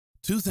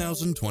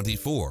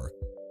2024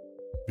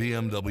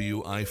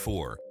 BMW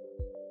i4.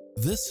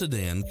 This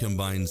sedan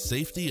combines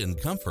safety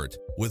and comfort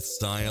with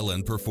style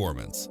and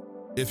performance.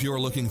 If you're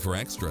looking for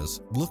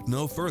extras, look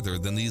no further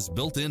than these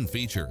built-in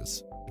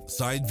features.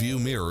 Side view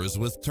mirrors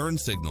with turn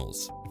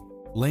signals,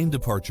 lane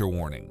departure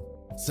warning,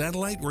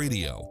 satellite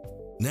radio,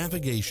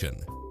 navigation,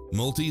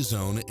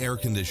 multi-zone air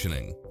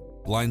conditioning,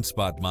 blind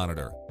spot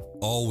monitor,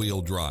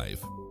 all-wheel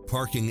drive,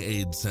 parking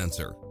aid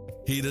sensor,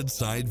 heated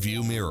side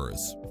view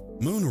mirrors,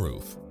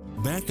 moonroof,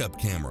 backup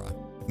camera,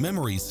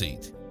 memory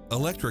seat,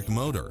 electric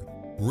motor,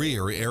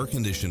 rear air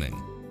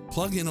conditioning,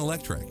 plug-in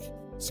electric.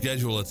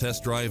 Schedule a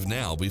test drive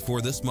now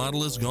before this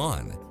model is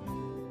gone.